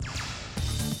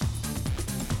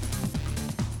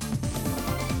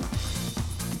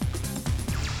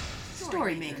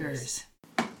Storymakers.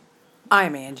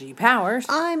 I'm Angie Powers.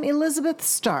 I'm Elizabeth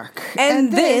Stark.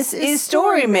 And this is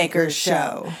Storymakers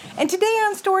Show. And today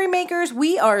on Storymakers,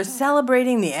 we are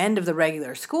celebrating the end of the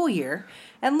regular school year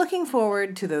and looking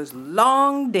forward to those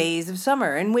long days of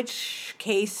summer, in which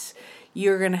case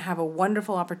you're going to have a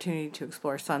wonderful opportunity to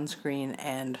explore sunscreen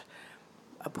and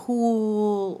a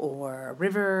pool or a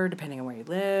river, depending on where you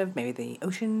live, maybe the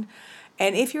ocean.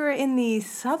 And if you're in the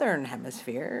southern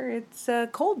hemisphere, it's a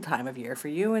cold time of year for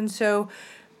you, and so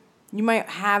you might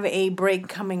have a break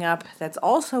coming up that's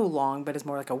also long, but is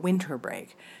more like a winter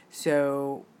break.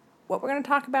 So what we're going to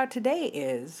talk about today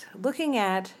is looking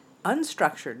at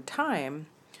unstructured time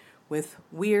with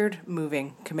weird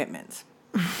moving commitments.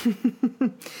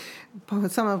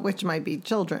 Some of which might be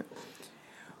children.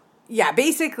 Yeah,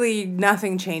 basically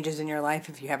nothing changes in your life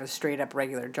if you have a straight up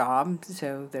regular job.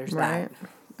 So there's that.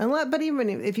 But even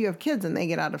if you have kids and they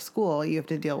get out of school, you have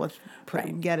to deal with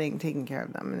taking care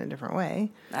of them in a different way.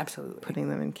 Absolutely. Putting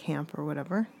them in camp or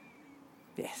whatever.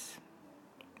 Yes.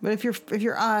 But if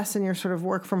you're us and you're sort of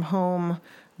work from home,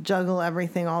 juggle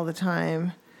everything all the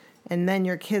time, and then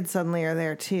your kids suddenly are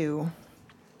there too.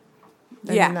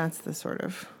 Then that's the sort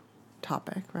of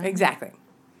topic, right? Exactly.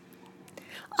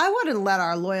 I want to let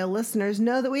our loyal listeners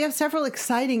know that we have several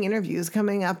exciting interviews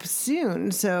coming up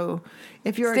soon. So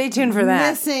if you're stay tuned for that.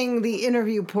 Missing the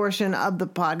interview portion of the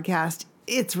podcast,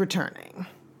 it's returning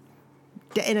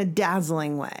in a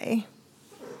dazzling way.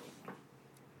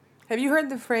 Have you heard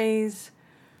the phrase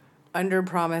under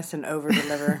promise and over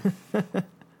deliver?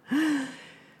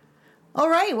 All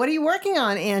right, what are you working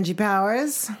on, Angie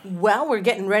Powers? Well, we're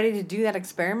getting ready to do that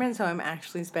experiment, so I'm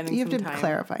actually spending some time. You have to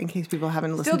clarify in case people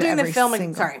haven't listened Still doing to every the film.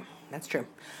 single... Sorry, that's true.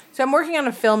 So I'm working on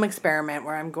a film experiment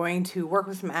where I'm going to work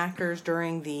with some actors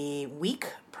during the week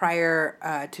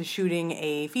prior to shooting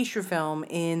a feature film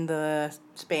in the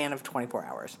span of 24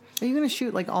 hours. Are you going to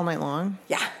shoot like all night long?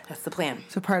 Yeah, that's the plan.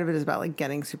 So part of it is about like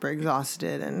getting super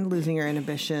exhausted and losing your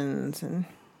inhibitions and...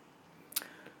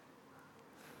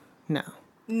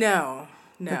 No.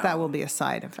 But that will be a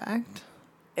side effect.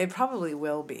 It probably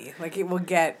will be. Like, it will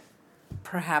get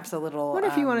perhaps a little... What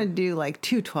if you want to do, like,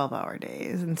 2 12-hour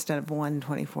days instead of 1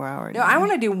 24-hour day? No, I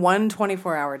want to do 1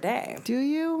 24-hour day. Do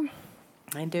you?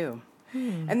 I do.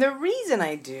 And the reason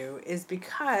I do is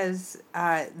because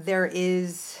there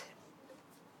is...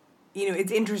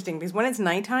 it's interesting because when it's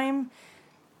nighttime,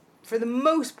 for the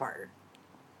most part,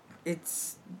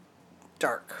 it's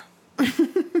dark.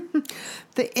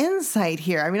 The insight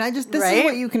here. I mean, this is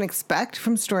what you can expect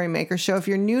from Storymaker Show. If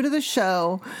you're new to the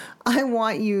show, I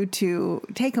want you to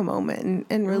take a moment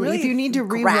and really, if you need to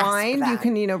rewind, you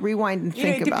can, rewind and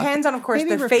think about it. It depends on, of course,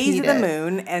 the phase of the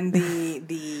moon and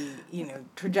the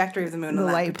trajectory of the moon. The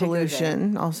on light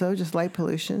pollution, day. Also, just light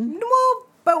pollution. Well,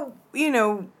 but,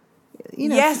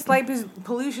 yes, light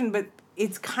pollution, but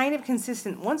it's kind of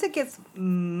consistent. Once it gets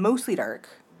mostly dark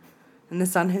and the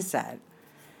sun has set,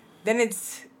 then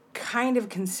it's kind of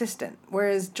consistent.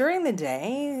 Whereas during the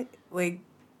day, like,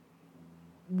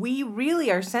 we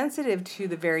really are sensitive to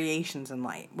the variations in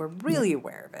light. We're really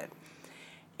aware of it.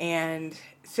 And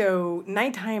so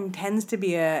nighttime tends to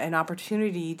be an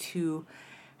opportunity to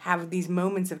have these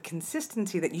moments of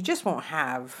consistency that you just won't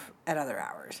have at other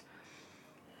hours.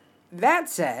 That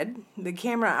said, the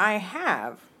camera I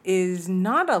have is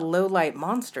not a low light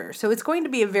monster. So it's going to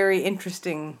be a very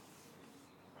interesting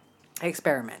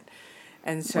experiment.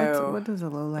 And so, what is a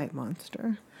low light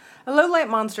monster? A low light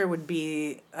monster would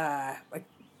be like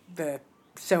the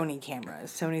Sony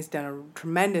cameras. Sony's done a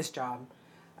tremendous job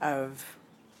of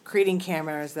creating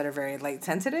cameras that are very light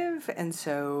sensitive, and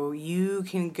so you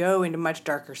can go into much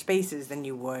darker spaces than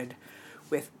you would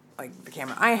with like the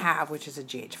camera I have, which is a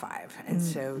GH5. And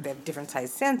so they have different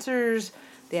size sensors,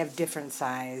 they have different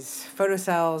size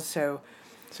photocells. So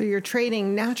you're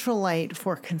trading natural light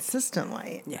for consistent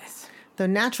light. Yes. The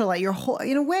natural light, your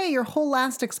whole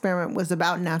last experiment was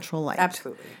about natural light.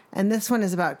 Absolutely. And this one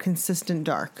is about consistent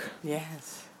dark.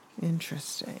 Yes.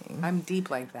 Interesting. I'm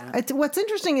deep like that. What's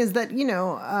interesting is that,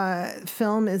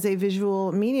 film is a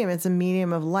visual medium. It's a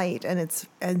medium of light,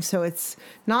 and so it's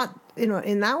not,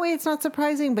 in that way it's not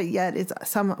surprising, but yet it's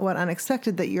somewhat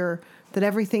unexpected that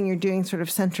everything you're doing sort of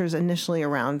centers initially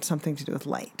around something to do with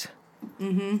light.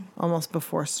 Mm-hmm. Almost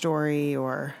before story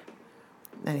or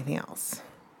anything else.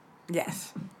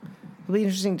 Yes. It'll be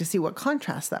interesting to see what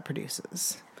contrast that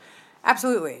produces.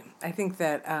 Absolutely. I think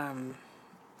that,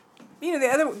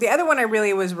 the other one I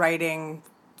really was writing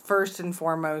first and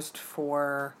foremost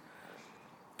for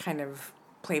kind of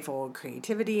playful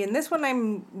creativity. And this one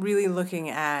I'm really looking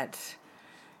at,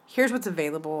 here's what's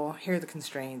available, here are the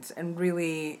constraints. And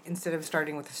really, instead of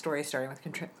starting with the story, starting with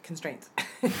constraints.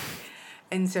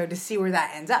 And so to see where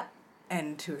that ends up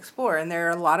and to explore. And there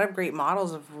are a lot of great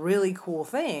models of really cool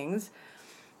things.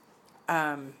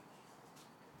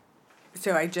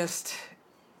 So I just,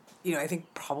 I think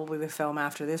probably the film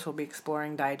after this will be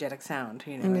exploring diegetic sound,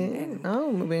 and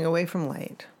moving away from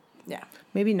light. Yeah.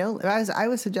 Maybe no. I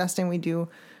was suggesting we do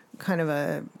kind of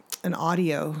an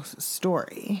audio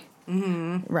story,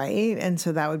 right? And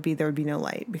so there would be no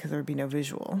light because there would be no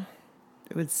visual.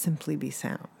 It would simply be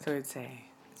sound. So it'd say,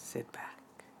 sit back,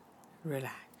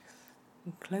 relax,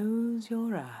 and close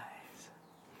your eyes.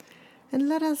 And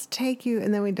let us take you,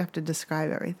 and then we'd have to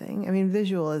describe everything. I mean,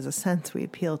 visual is a sense we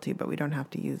appeal to, but we don't have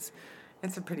to use.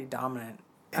 It's a pretty dominant.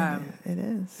 It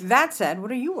is. That said,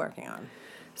 what are you working on?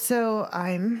 So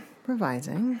I'm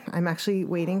revising. I'm actually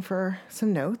waiting for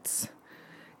some notes.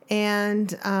 And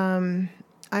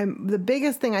the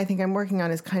biggest thing I think I'm working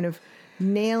on is kind of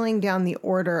nailing down the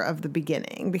order of the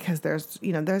beginning, because there's,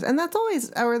 and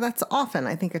that's often,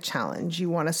 I think, a challenge. You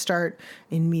want to start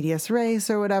in medias res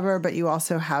or whatever, but you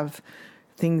also have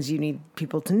things you need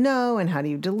people to know, and how do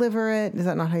you deliver it? Is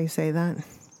that not how you say that?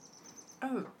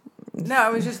 Oh, no, I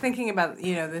was just thinking about,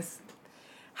 this,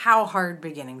 how hard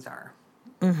beginnings are.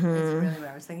 Mm-hmm. It's really what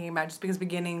I was thinking about, just because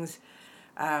beginnings,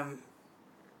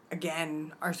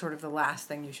 again, are sort of the last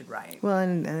thing you should write. Well,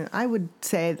 and I would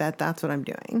say that that's what I'm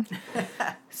doing.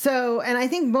 So, and I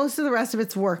think most of the rest of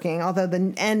it's working, although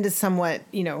the end is somewhat,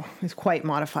 is quite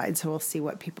modified. So we'll see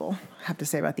what people have to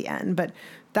say about the end. But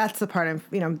that's the part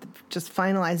I'm, just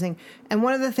finalizing. And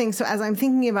one of the things, so as I'm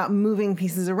thinking about moving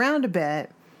pieces around a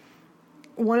bit,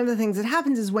 one of the things that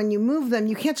happens is when you move them,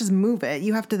 you can't just move it.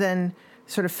 You have to then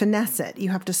sort of finesse it. You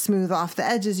have to smooth off the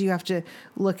edges. You have to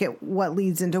look at what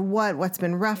leads into what's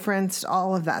been referenced,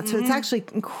 all of that. So it's actually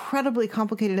incredibly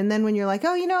complicated. And then when you're like,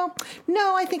 no,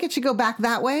 I think it should go back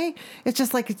that way, it's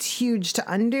just like it's huge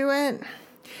to undo it.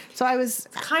 So it's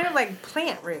kind of like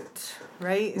plant roots,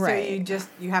 right? Right. So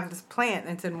you have this plant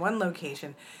and it's in one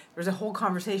location. There's a whole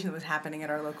conversation that was happening at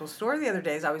our local store the other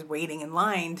day as I was waiting in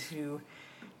line to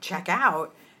check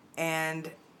out,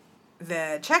 and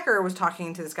the checker was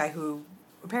talking to this guy who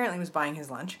apparently was buying his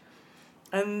lunch,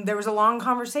 and there was a long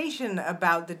conversation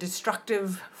about the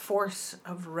destructive force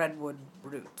of redwood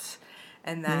roots,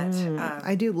 and that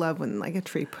I do love when like a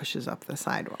tree pushes up the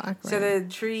sidewalk. Right? So the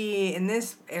tree in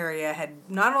this area had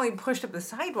not only pushed up the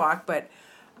sidewalk, but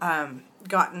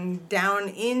gotten down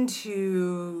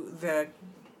into the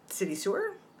city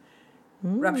sewer.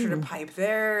 Ruptured a pipe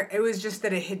there. It was just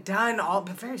that it had done all,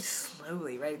 but very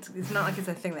slowly, right? It's not like it's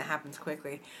a thing that happens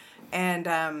quickly.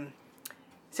 And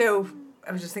so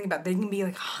I was just thinking about, they can be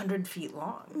like 100 feet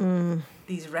long,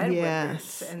 these redwood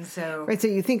roots. And so... Right, so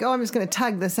you think, I'm just going to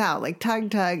tug this out, like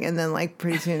tug, and then like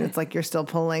pretty soon it's like you're still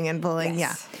pulling and pulling.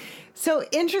 Yes. Yeah. So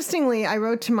interestingly, I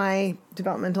wrote to my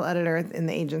developmental editor in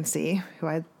the agency, who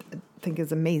I think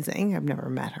is amazing. I've never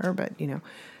met her, but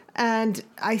and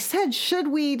I said, should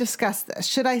we discuss this?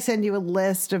 Should I send you a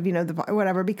list of,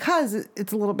 whatever, because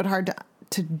it's a little bit hard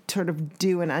to sort of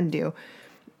do and undo.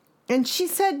 And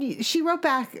she wrote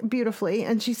back beautifully,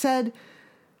 and she said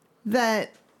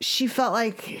that she felt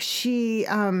like she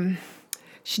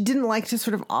didn't like to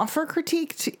sort of offer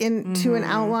critique to an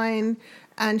outline.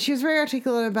 And she was very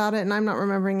articulate about it, and I'm not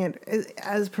remembering it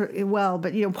as well.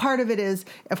 But, part of it is,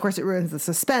 of course, it ruins the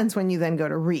suspense when you then go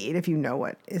to read if you know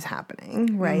what is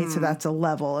happening, right? So that's a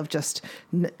level of just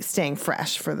staying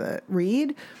fresh for the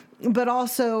read. But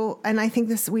also, and I think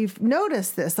we've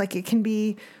noticed this, like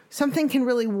something can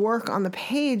really work on the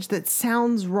page that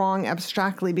sounds wrong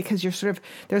abstractly, because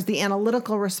there's the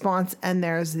analytical response and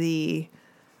there's the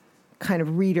kind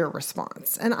of reader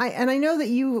response. And I know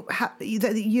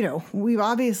that we've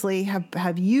obviously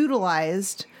have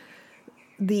utilized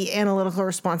the analytical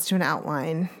response to an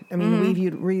outline. I mean, we've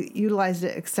utilized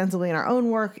it extensively in our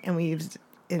own work, and we used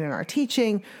it in our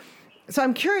teaching. So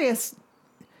I'm curious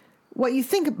what you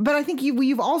think, but I think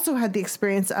you've also had the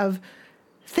experience of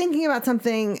thinking about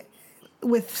something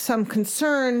with some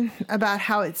concern about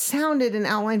how it sounded in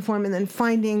outline form, and then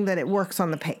finding that it works on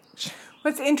the page.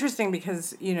 Well, it's interesting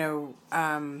because,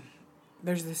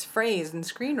 there's this phrase in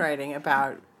screenwriting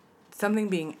about something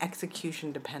being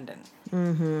execution dependent.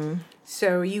 Mm-hmm.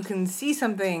 So you can see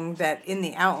something that in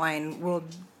the outline will,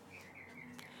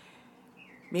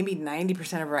 maybe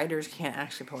 90% of writers can't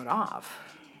actually pull it off.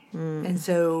 And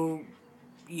so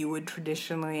you would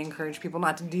traditionally encourage people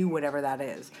not to do whatever that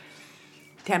is.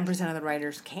 10% of the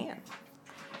writers can.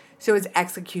 So it's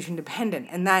execution dependent.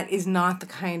 And that is not the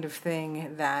kind of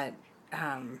thing that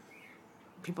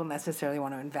people necessarily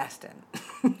want to invest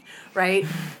in, right?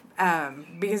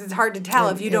 Because it's hard to tell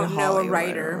if you don't know a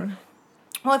writer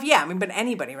Well, but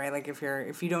anybody, right? Like if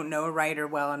you don't know a writer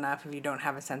well enough, if you don't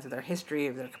have a sense of their history,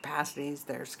 of their capacities,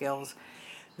 their skills,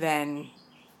 then,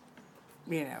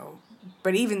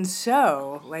 but even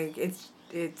so, like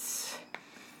it's.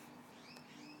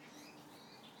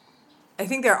 I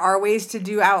think there are ways to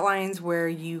do outlines where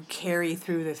you carry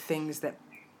through the things that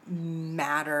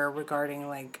matter regarding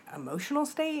like emotional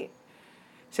state.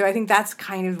 So I think that's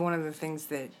kind of one of the things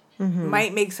that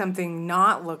might make something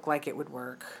not look like it would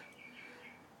work.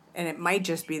 And it might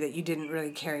just be that you didn't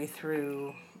really carry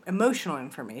through emotional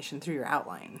information through your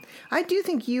outline. I do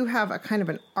think you have a kind of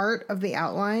an art of the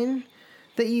outline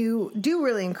that you do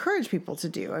really encourage people to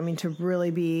do. I mean, to really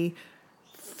be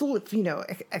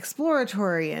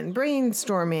exploratory and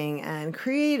brainstorming and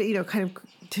create, kind of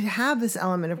to have this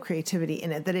element of creativity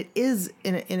in it, that it is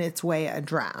in its way a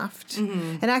draft.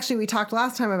 Mm-hmm. And actually we talked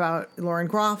last time about Lauren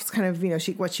Groff's kind of,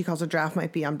 what she calls a draft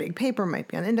might be on big paper, might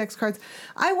be on index cards.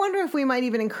 I wonder if we might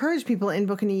even encourage people in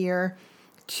Book in a Year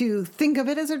to think of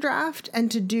it as a draft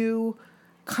and to do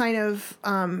kind of,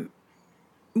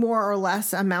 more or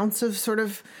less amounts of sort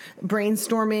of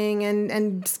brainstorming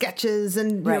and sketches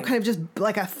and right. Kind of just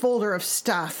like a folder of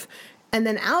stuff. And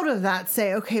then out of that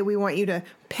say, okay, we want you to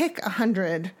pick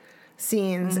 100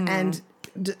 scenes and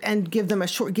give them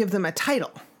a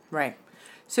title. Right.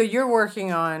 So you're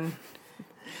working on.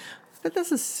 But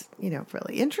this is,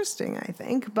 really interesting, I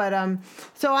think. But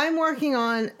so I'm working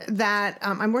on that.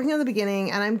 I'm working on the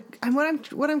beginning, and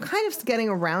what I'm kind of getting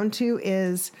around to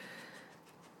is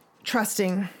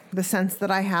trusting the sense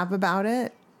that I have about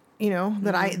it,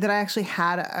 that I actually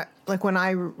had, like when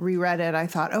I reread it, I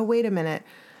thought, oh, wait a minute.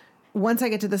 Once I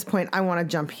get to this point, I want to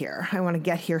jump here. I want to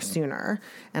get here sooner.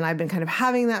 And I've been kind of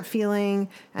having that feeling,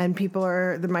 and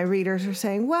my readers are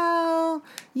saying, well,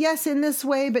 yes, in this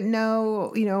way, but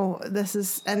no, this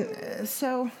is, and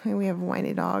so and we have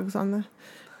whiny dogs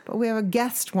but we have a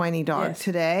guest whiny dog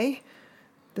today.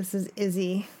 This is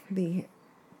Izzy, the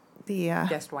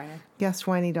guest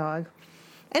whiny dog.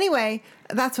 Anyway,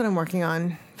 that's what I'm working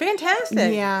on.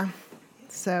 Fantastic. Yeah.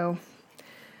 So.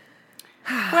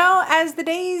 Well, as the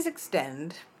days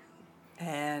extend,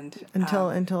 and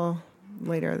until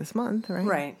later this month, right?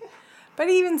 Right. But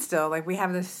even still, like we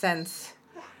have this sense,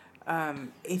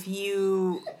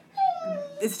 it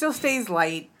still stays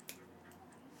light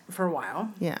for a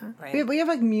while. Yeah. Right. We have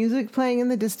like music playing in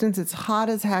the distance. It's hot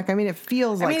as heck. I mean, it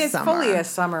feels like it's summer. fully a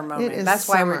summer moment. It is That's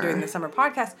summer. why we're doing the summer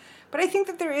podcast. But I think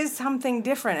that there is something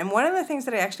different. And one of the things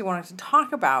that I actually wanted to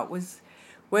talk about was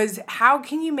how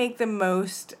can you make the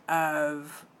most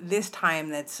of this time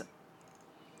that's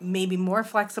maybe more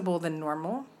flexible than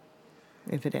normal?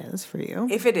 If it is for you.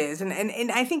 If it is. And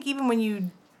I think even when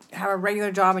you have a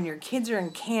regular job and your kids are in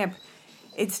camp,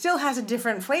 it still has a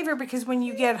different flavor because when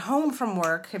you get home from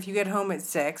work, if you get home at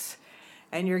 6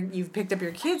 and you've picked up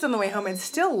your kids on the way home, it's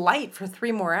still light for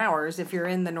 3 more hours if you're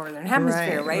in the Northern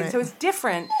Hemisphere, right? So it's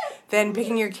different than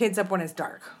picking your kids up when it's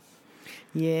dark.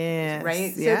 Yes.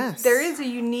 Right? Yes. So there is a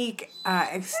unique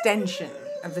extension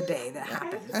of the day that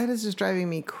happens. That is just driving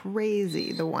me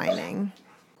crazy, the whining.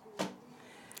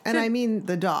 And I mean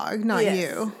the dog, not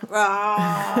you.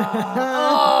 Oh,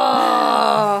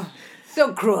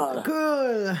 so cruel.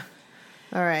 Cool.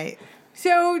 All right.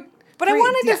 So, but I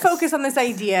wanted to focus on this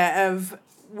idea of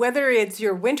whether it's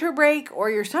your winter break or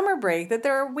your summer break, that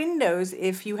there are windows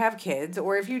if you have kids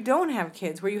or if you don't have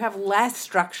kids where you have less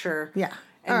structure. Yeah.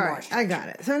 All right, I got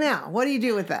it. So now, what do you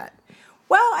do with that?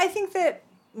 Well, I think that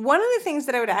one of the things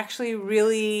that I would actually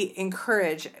really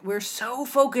encourage, we're so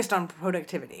focused on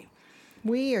productivity.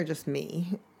 We or just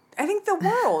me? I think the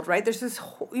world, right? There's this,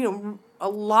 a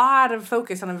lot of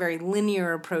focus on a very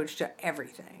linear approach to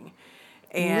everything.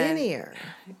 And linear?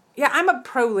 Yeah, I'm a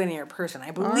pro-linear person. I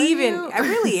believe I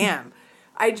really am.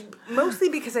 Mostly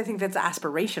because I think that's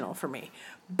aspirational for me.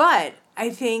 But I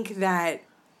think that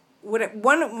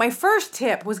my first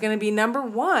tip was going to be number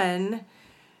 1,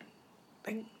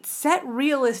 set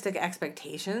realistic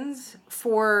expectations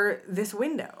for this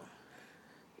window.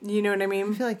 You know what I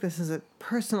mean? I feel like this is a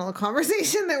personal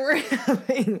conversation that we're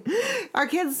having. Our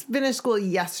kids finished school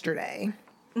yesterday.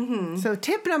 Mm-hmm. So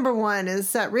tip number 1 is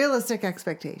set realistic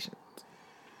expectations.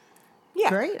 Yeah.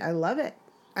 Great. I love it.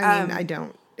 I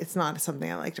mean, it's not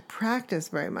something I like to practice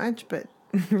very much, but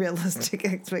realistic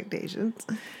expectations.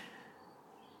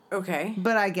 Okay.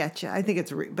 But I get you. I think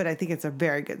it's a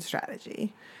very good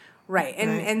strategy. Right.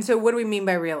 And so what do we mean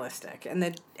by realistic?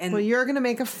 Well, you're going to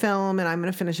make a film and I'm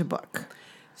going to finish a book.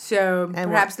 So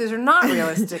perhaps those are not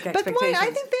realistic expectations. But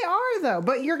I think they are, though.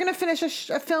 But you're going to finish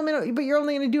a film, but you're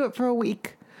only going to do it for a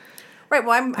week. Right.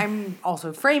 Well, I'm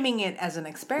also framing it as an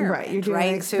experiment. Right. You're doing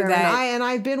an experiment.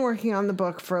 I've been working on the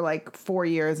book for like 4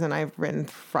 years, and I've written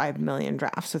 5 million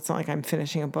drafts. So it's not like I'm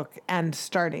finishing a book and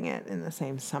starting it in the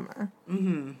same summer.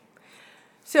 Mm-hmm.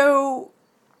 So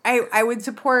I would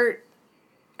support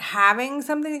having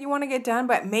something that you want to get done,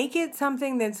 but make it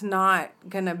something that's not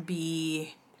going to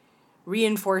be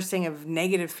reinforcing of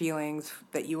negative feelings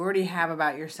that you already have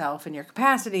about yourself and your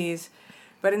capacities,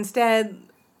 but instead,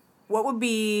 what would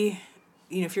be,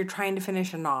 if you're trying to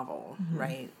finish a novel,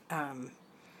 right?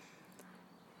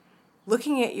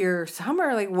 Looking at your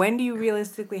summer, like, when do you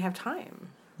realistically have time?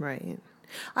 Right.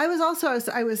 I was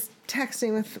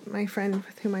texting with my friend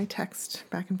with whom I text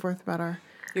back and forth about our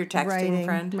Your texting writing,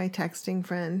 friend? my texting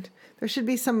friend. There should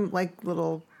be some like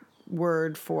little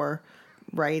word for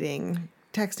writing,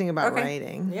 texting about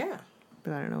writing. Yeah.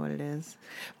 But I don't know what it is.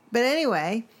 But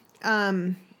anyway,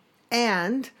 and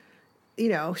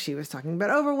she was talking about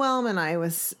overwhelm, and I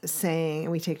was saying,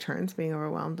 and we take turns being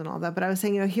overwhelmed and all that. But I was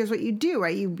saying, here's what you do,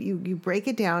 right? You break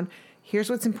it down. Here's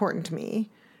what's important to me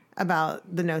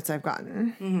about the notes I've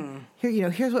gotten. Mm-hmm. Here,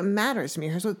 here's what matters to me.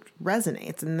 Here's what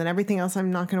resonates, and then everything else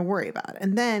I'm not going to worry about.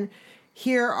 And then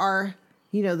here are,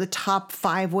 the top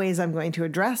 5 ways I'm going to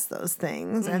address those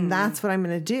things, and that's what I'm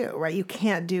going to do. Right? You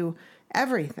can't do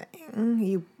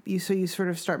everything. You sort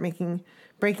of start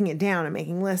breaking it down and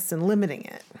making lists and limiting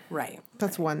it. Right.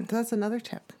 That's another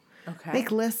tip. Okay. Make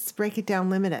lists, break it down,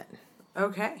 limit it.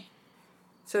 Okay.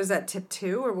 So is that tip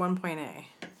 2 or 1.A?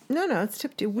 No, it's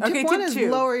tip 2. Okay, tip 1 tip is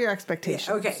 2. lower your expectations.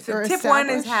 Yeah, okay, so tip 1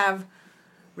 is have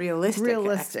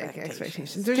realistic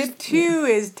expectations. Tip 2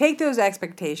 is take those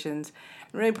expectations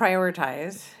and really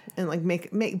prioritize. And like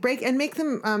make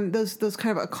them those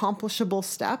kind of accomplishable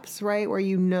steps, right? Where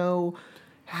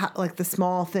how, like the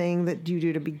small thing that you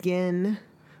do to begin.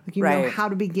 Like know how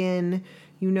to begin,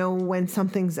 when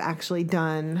something's actually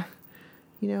done.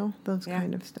 Those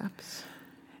kind of steps.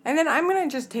 And then I'm going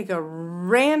to just take a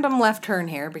random left turn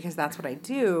here because that's what I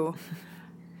do.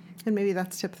 And maybe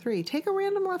that's tip 3. Take a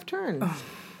random left turn. Oh,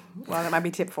 well, that might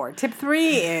be tip 4. Tip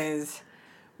 3 is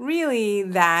really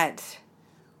that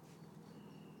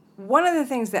one of the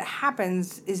things that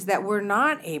happens is that we're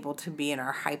not able to be in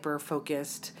our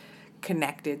hyper-focused,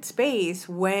 connected space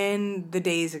when the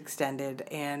day's extended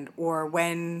or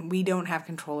when we don't have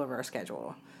control over our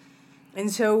schedule.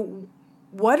 And so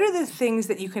what are the things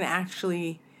that you can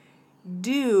actually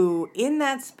do in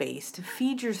that space to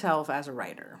feed yourself as a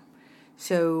writer?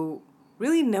 So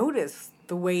really notice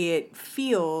the way it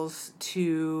feels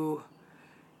to,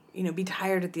 be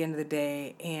tired at the end of the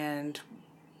day and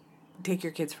take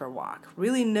your kids for a walk.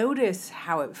 Really notice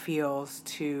how it feels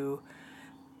to,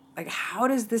 like, how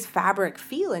does this fabric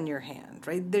feel in your hand,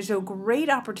 right? There's a great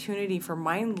opportunity for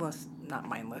mindfulness. Or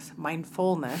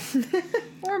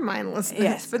mindlessness.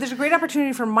 Yes, but there's a great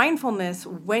opportunity for mindfulness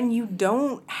when you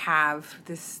don't have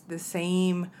the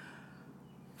same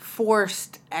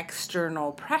forced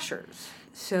external pressures.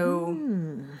 So,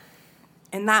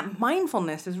 and that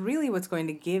mindfulness is really what's going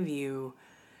to give you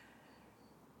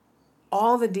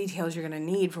all the details you're going to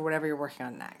need for whatever you're working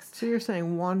on next. So you're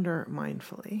saying wander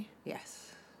mindfully.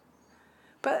 Yes.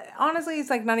 But honestly, it's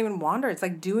like not even wander. It's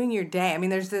like doing your day. I mean,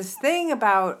 there's this thing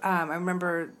about, I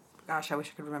remember, gosh, I wish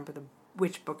I could remember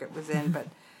which book it was in, but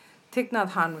Thich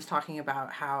Nhat Hanh was talking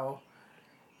about how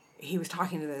he was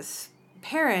talking to this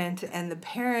parent, and the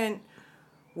parent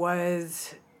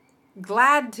was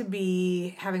glad to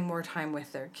be having more time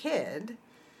with their kid,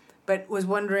 but was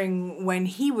wondering when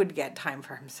he would get time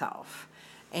for himself.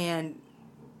 And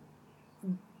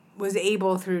was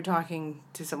able, through talking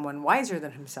to someone wiser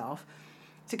than himself,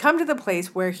 to come to the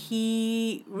place where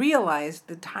he realized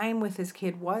the time with his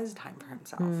kid was time for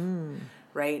himself,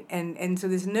 right? And so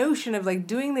this notion of like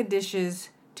doing the dishes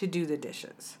to do the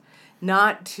dishes,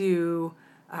 not to,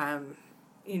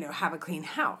 have a clean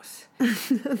house,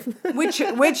 which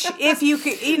if you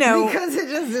could, because it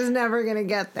just is never going to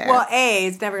get there. Well, A,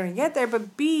 it's never going to get there,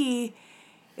 but B,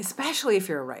 especially if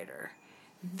you're a writer,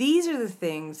 these are the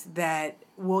things that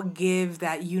will give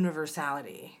that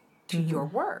universality to your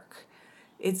work.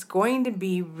 It's going to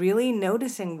be really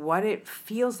noticing what it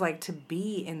feels like to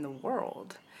be in the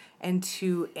world and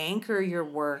to anchor your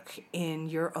work in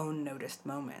your own noticed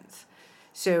moments.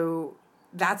 So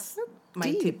that's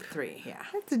my tip 3. Yeah.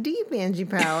 That's deep, Angie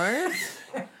Powers.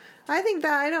 I think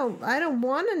that I don't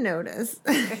want to notice.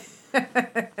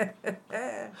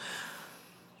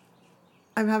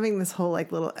 I'm having this whole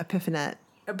like little epiphanet.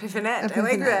 I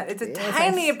like that. It's a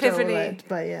tiny epiphany.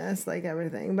 But yeah, it's like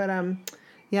everything. But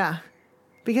yeah.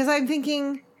 Because I'm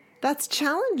thinking that's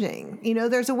challenging.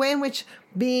 There's a way in which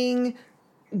being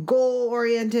goal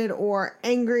oriented or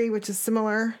angry, which is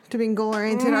similar to being goal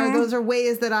oriented, those are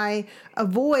ways that I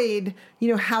avoid,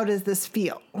 how does this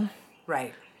feel?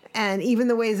 Right. And even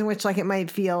the ways in which like it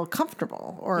might feel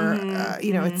comfortable or,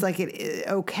 it's like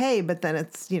okay, but then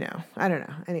it's, I don't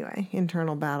know. Anyway,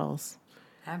 internal battles.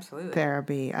 Absolutely.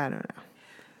 Therapy. I don't know.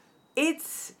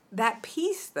 It's that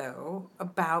piece though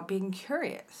about being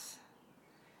curious.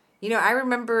 I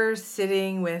remember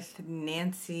sitting with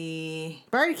Nancy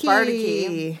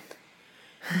Bardacke.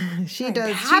 She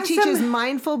teaches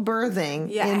mindful birthing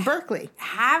in Berkeley.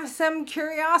 Have some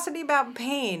curiosity about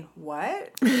pain.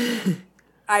 What?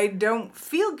 I don't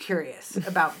feel curious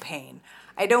about pain.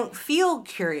 I don't feel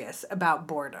curious about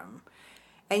boredom.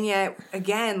 And yet,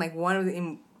 again, like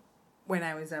when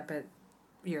I was up at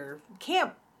your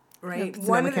camp, right?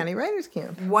 Sonoma County Writers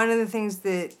Camp. One of the things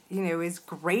that, is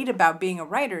great about being a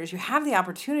writer is you have the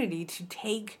opportunity to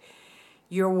take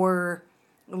your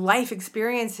life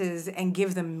experiences and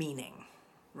give them meaning,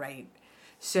 right?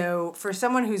 So for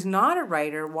someone who's not a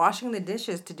writer, washing the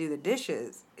dishes to do the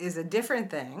dishes is a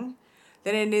different thing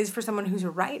than it is for someone who's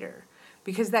a writer.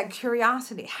 Because that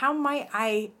curiosity, how might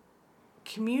I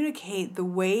communicate the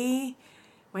way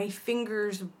my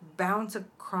fingers bounce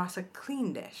across a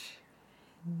clean dish?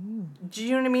 Do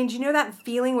you know what I mean? Do you know that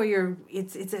feeling where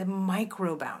it's a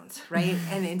micro bounce, right?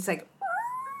 And it's like,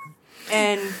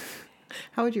 and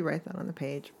how would you write that on the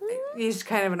page? It's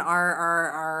kind of an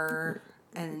R,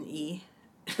 and an E.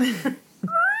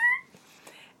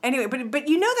 Anyway, but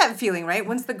you know that feeling, right?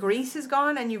 Once the grease is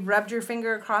gone and you've rubbed your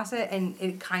finger across it and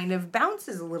it kind of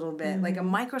bounces a little bit, like a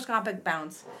microscopic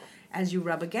bounce as you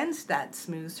rub against that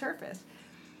smooth surface.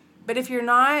 But if you're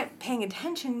not paying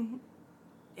attention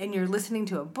and you're listening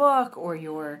to a book or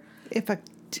you're... If a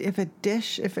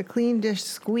clean dish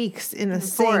squeaks in a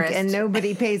sink forest, and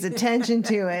nobody pays attention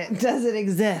to it, does it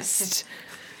exist?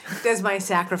 Does my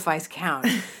sacrifice count?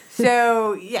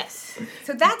 So, yes.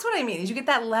 So that's what I mean, is you get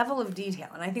that level of detail.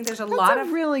 And I think there's a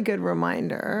really good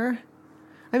reminder.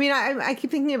 I mean, I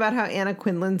keep thinking about how Anna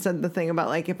Quindlen said the thing about,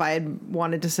 like, if I had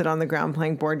wanted to sit on the ground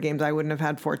playing board games, I wouldn't have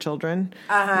had 4 children.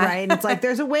 Right? And it's like,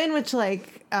 there's a way in which,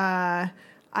 like, I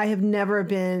have never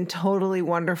been totally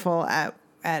wonderful at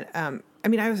I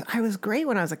mean, I was great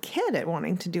when I was a kid at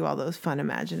wanting to do all those fun,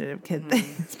 imaginative kid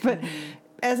things. But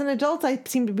as an adult, I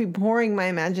seem to be pouring my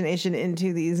imagination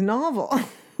into these novels.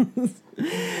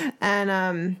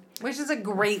 And which is a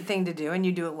great thing to do, and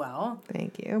you do it well.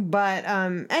 Thank you. But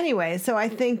anyway, so I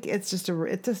think it's just a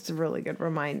really good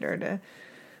reminder to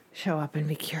show up and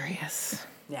be curious.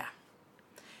 Yeah.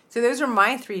 So those are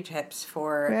my 3 tips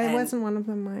for. Wasn't one of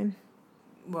them mine?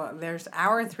 Well, there's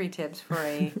our 3 tips for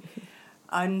a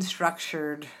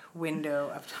unstructured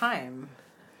window of time.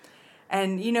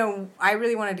 And, I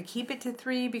really wanted to keep it to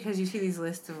 3 because you see these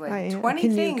lists of 20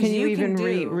 things can you even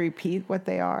do. Repeat what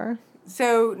they are?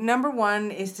 So, number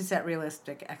 1 is to set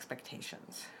realistic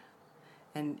expectations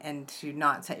and to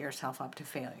not set yourself up to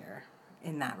failure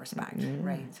in that respect,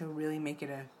 right? So, really make it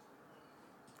a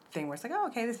thing where it's like, oh,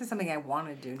 okay, this is something I want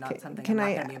to do, not something I'm not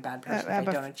going to be a bad person if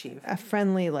I don't achieve. A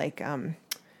friendly,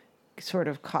 sort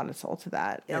of codicil to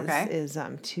that is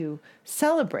to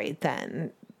celebrate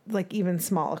then, like, even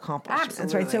small accomplishments.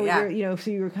 Absolutely, right? So yeah. so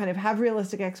you kind of have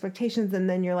realistic expectations, and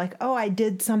then you're like, oh, I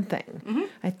did something. Mm-hmm.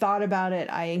 I thought about it,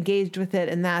 I engaged with it,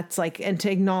 and that's like, and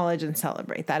to acknowledge and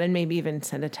celebrate that, and maybe even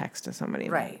send a text to somebody.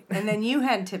 Right. And then you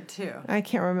had tip 2. I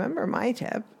can't remember my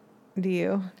tip. Do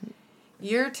you?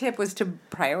 Your tip was to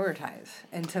prioritize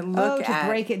and to look to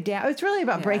break it down. It's really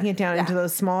about breaking it down into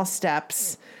those small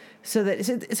steps. So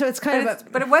it's kind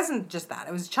but it wasn't just that.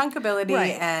 It was chunkability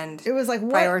and it was like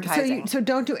prioritizing. So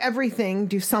don't do everything.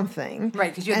 Do something.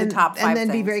 Right, because you had the top 5 and then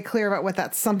things. Be very clear about what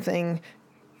that something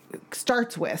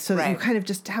starts with, so that you kind of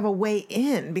just have a way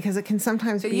in, because it can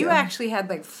sometimes. So you actually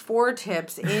had 4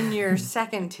 tips in your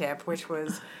second tip, which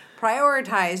was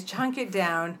prioritize, chunk it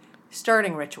down,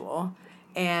 starting ritual,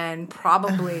 and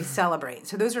probably celebrate.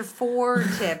 So those are 4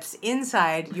 tips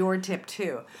inside your tip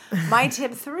 2. My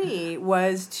tip 3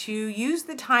 was to use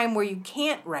the time where you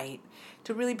can't write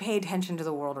to really pay attention to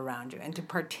the world around you and to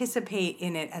participate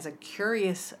in it as a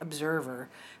curious observer,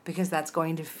 because that's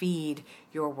going to feed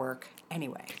your work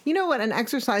anyway. You know what? An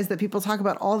exercise that people talk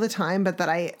about all the time, but that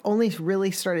I only really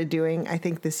started doing, I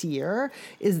think, this year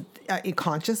is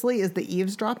consciously, is the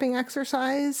eavesdropping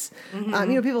exercise.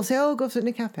 Mm-hmm. People say, oh, go sit in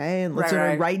a cafe and let's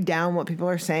write down what people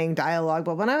are saying, dialogue.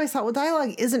 But when I always thought, well,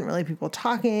 dialogue isn't really people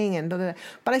talking and da-da-da.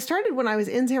 But I started when I was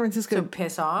in San Francisco. So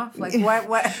piss off? Like what?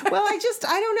 Well, I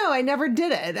don't know. I never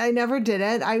did it.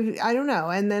 I don't know.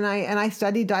 And then I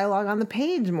studied dialogue on the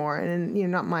page more, and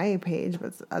not my page,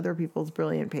 but other people's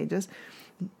brilliant pages.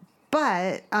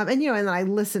 But, and then I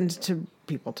listened to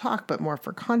people talk, but more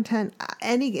for content.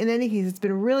 In any case, it's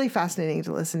been really fascinating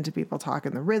to listen to people talk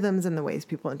and the rhythms and the ways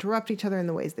people interrupt each other and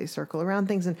the ways they circle around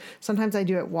things. And sometimes I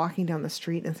do it walking down the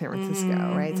street in San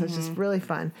Francisco, right? So it's just really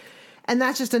fun. And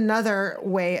that's just another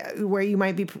way where you're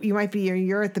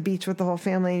at the beach with the whole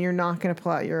family and you're not going to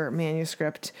pull out your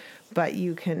manuscript, but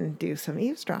you can do some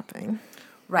eavesdropping.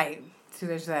 Right. So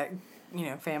there's that,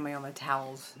 family on the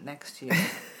towels next to you.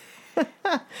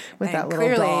 With that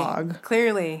little dog.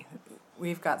 Clearly,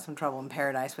 we've got some trouble in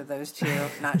paradise with those two.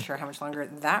 Not sure how much longer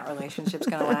that relationship's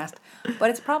going to last. But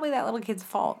it's probably that little kid's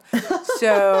fault.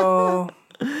 So...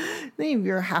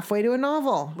 You're halfway to a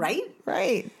novel. Right?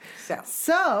 Right.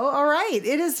 So, all right.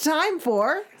 It is time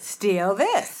for... Steal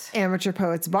This. Amateur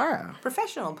Poets Borrow.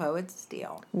 Professional Poets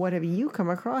Steal. What have you come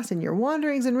across in your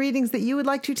wanderings and readings that you would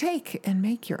like to take and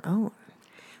make your own?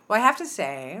 Well, I have to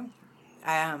say...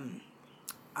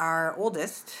 our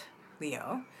oldest,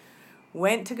 Leo,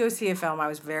 went to go see a film I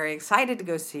was very excited to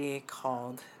go see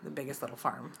called The Biggest Little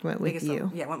Farm. Went with you?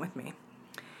 Went with me.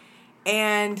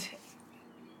 And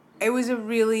it was a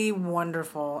really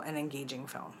wonderful and engaging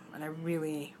film. And I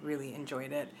really, really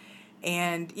enjoyed it.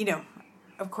 And,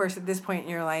 of course, at this point in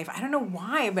your life, I don't know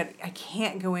why, but I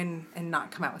can't go in and not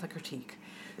come out with a critique.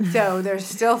 So there's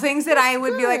still things that I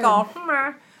would be like,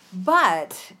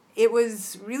 but... It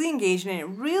was really engaging, and it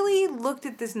really looked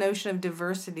at this notion of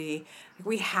diversity.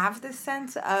 We have this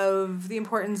sense of the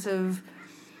importance of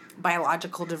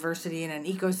biological diversity in an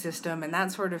ecosystem and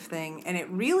that sort of thing, and it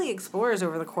really explores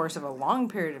over the course of a long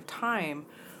period of time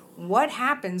what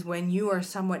happens when you are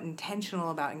somewhat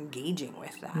intentional about engaging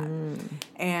with that.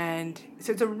 And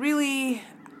so it's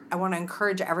I want to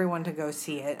encourage everyone to go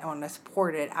see it. I want to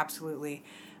support it, absolutely.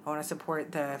 I want to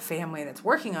support the family that's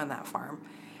working on that farm.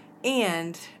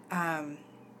 And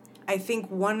I think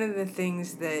one of the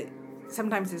things that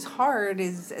sometimes is hard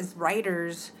is, as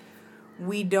writers,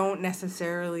 we don't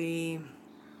necessarily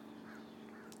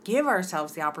give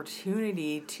ourselves the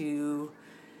opportunity to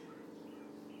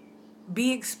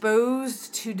be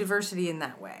exposed to diversity in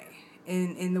that way.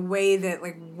 In the way that,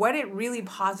 what it really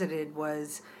posited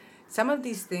was some of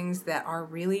these things that are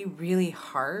really, really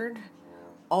hard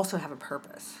also have a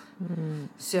purpose.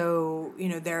 So,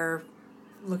 they're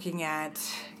looking at,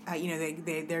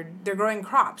 they're growing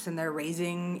crops and they're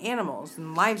raising animals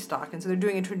and livestock. And so they're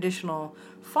doing a traditional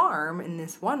farm in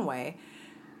this one way.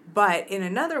 But in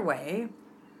another way,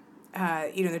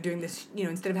 they're doing this,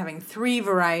 instead of having 3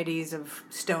 varieties of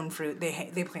stone fruit,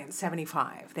 they plant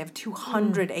 75. They have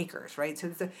 200 acres, right? So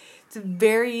it's a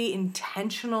very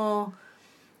intentional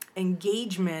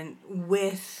engagement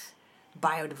with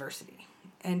biodiversity.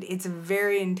 And it's a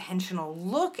very intentional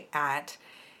look at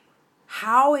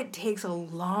how it takes a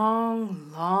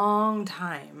long, long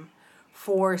time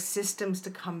for systems to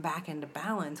come back into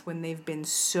balance when they've been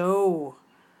so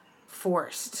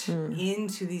forced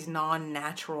into these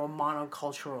non-natural,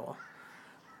 monocultural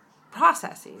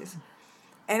processes.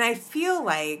 And I feel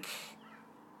like,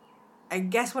 I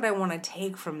guess what I want to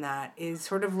take from that is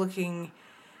sort of looking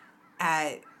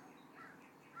at,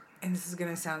 and this is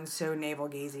going to sound so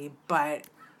navel-gazy, but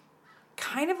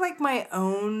kind of like my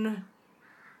own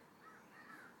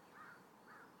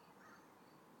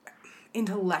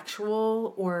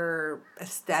intellectual or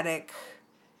aesthetic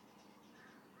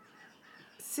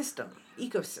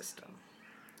ecosystem.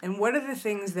 And what are the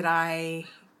things that I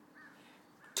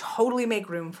totally make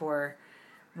room for?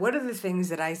 What are the things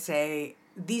that I say,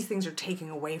 these things are taking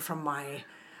away from my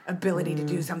ability to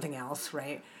do something else,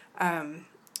 right?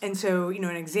 And so, an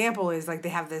example is they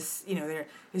have this, they're,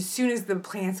 as soon as the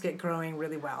plants get growing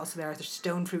really well, so the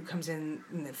stone fruit comes in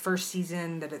the first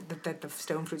season that the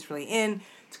stone fruit's really in.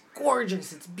 It's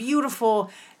gorgeous, it's beautiful,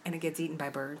 and it gets eaten by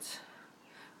birds,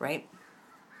 right?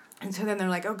 And so then they're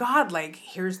like, oh God,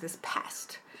 here's this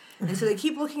pest. And so they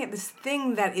keep looking at this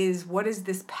thing that is, what is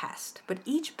this pest? But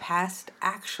each pest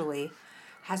actually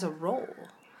has a role.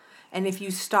 And if you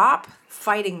stop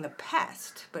fighting the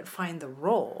pest, but find the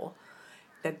role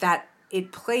that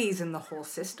it plays in the whole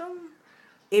system,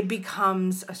 it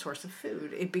becomes a source of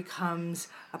food. It becomes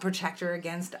a protector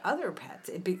against other pests.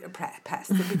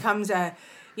 Pests. It becomes a,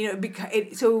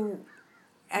 so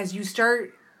as you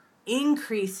start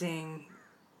increasing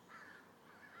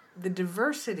the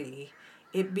diversity,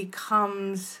 it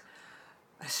becomes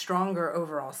a stronger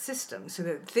overall system. So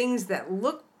that things that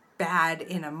look bad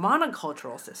in a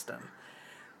monocultural system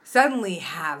suddenly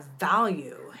have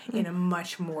value in a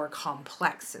much more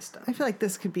complex system. I feel like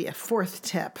this could be a 4th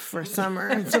tip for summer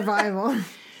and survival.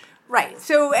 Right.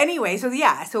 So anyway, so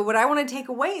what I want to take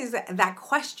away is that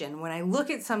question. When I look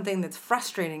at something that's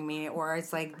frustrating me, or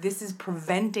it's like this is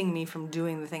preventing me from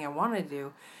doing the thing I want to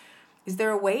do, is there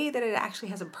a way that it actually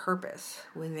has a purpose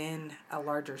within a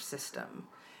larger system?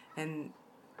 And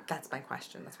that's my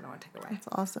question. That's what I want to take away. That's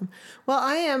awesome. Well,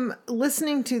 I am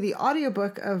listening to the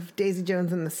audiobook of Daisy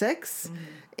Jones and the Six,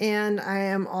 and I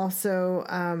am also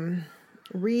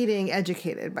reading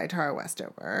Educated by Tara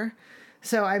Westover.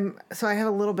 So I have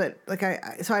a little bit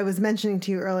I was mentioning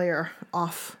to you earlier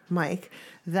off mic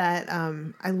that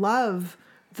I love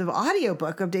the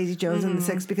audiobook of Daisy Jones and the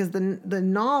Six because the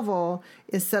novel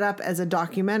is set up as a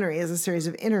documentary, as a series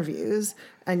of interviews,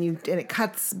 and it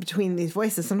cuts between these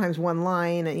voices, sometimes one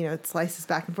line, and it slices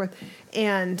back and forth,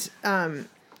 and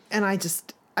it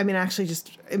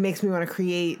makes me want to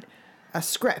create a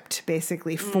script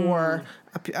basically for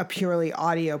a purely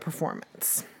audio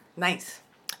performance. Nice.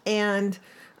 And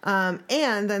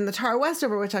then the Tara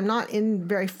Westover, which I'm not in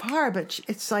very far, but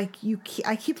it's like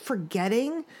I keep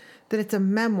forgetting that it's a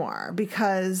memoir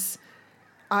because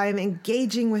I'm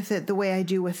engaging with it the way I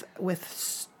do with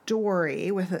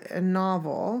story, with a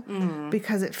novel,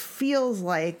 because it feels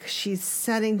like she's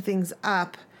setting things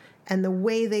up, and the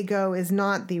way they go is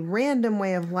not the random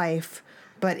way of life,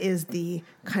 but is the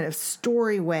kind of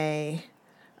story way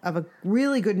of a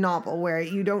really good novel where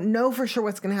you don't know for sure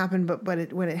what's going to happen, but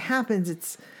when it happens,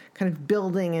 it's kind of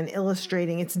building and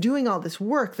illustrating. It's doing all this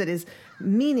work that is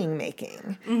meaning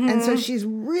making. And so she's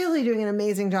really doing an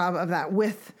amazing job of that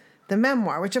with the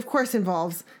memoir, which of course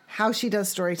involves how she does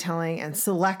storytelling and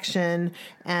selection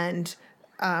and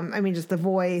just the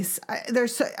voice.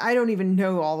 I don't even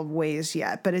know all the ways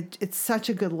yet, but it's such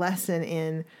a good lesson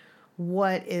in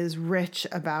what is rich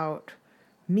about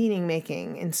meaning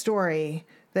making in story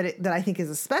that I think is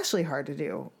especially hard to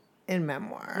do in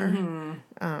memoir,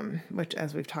 which,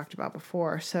 as we've talked about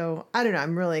before. So I don't know.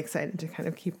 I'm really excited to kind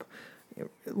of keep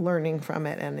learning from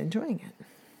it and enjoying it.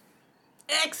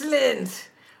 Excellent.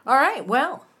 All right.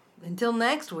 Well, until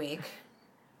next week.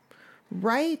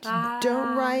 Write,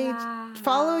 don't write.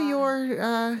 Follow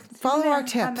our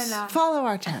tips. Follow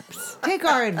our tips. Take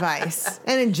our advice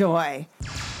and enjoy.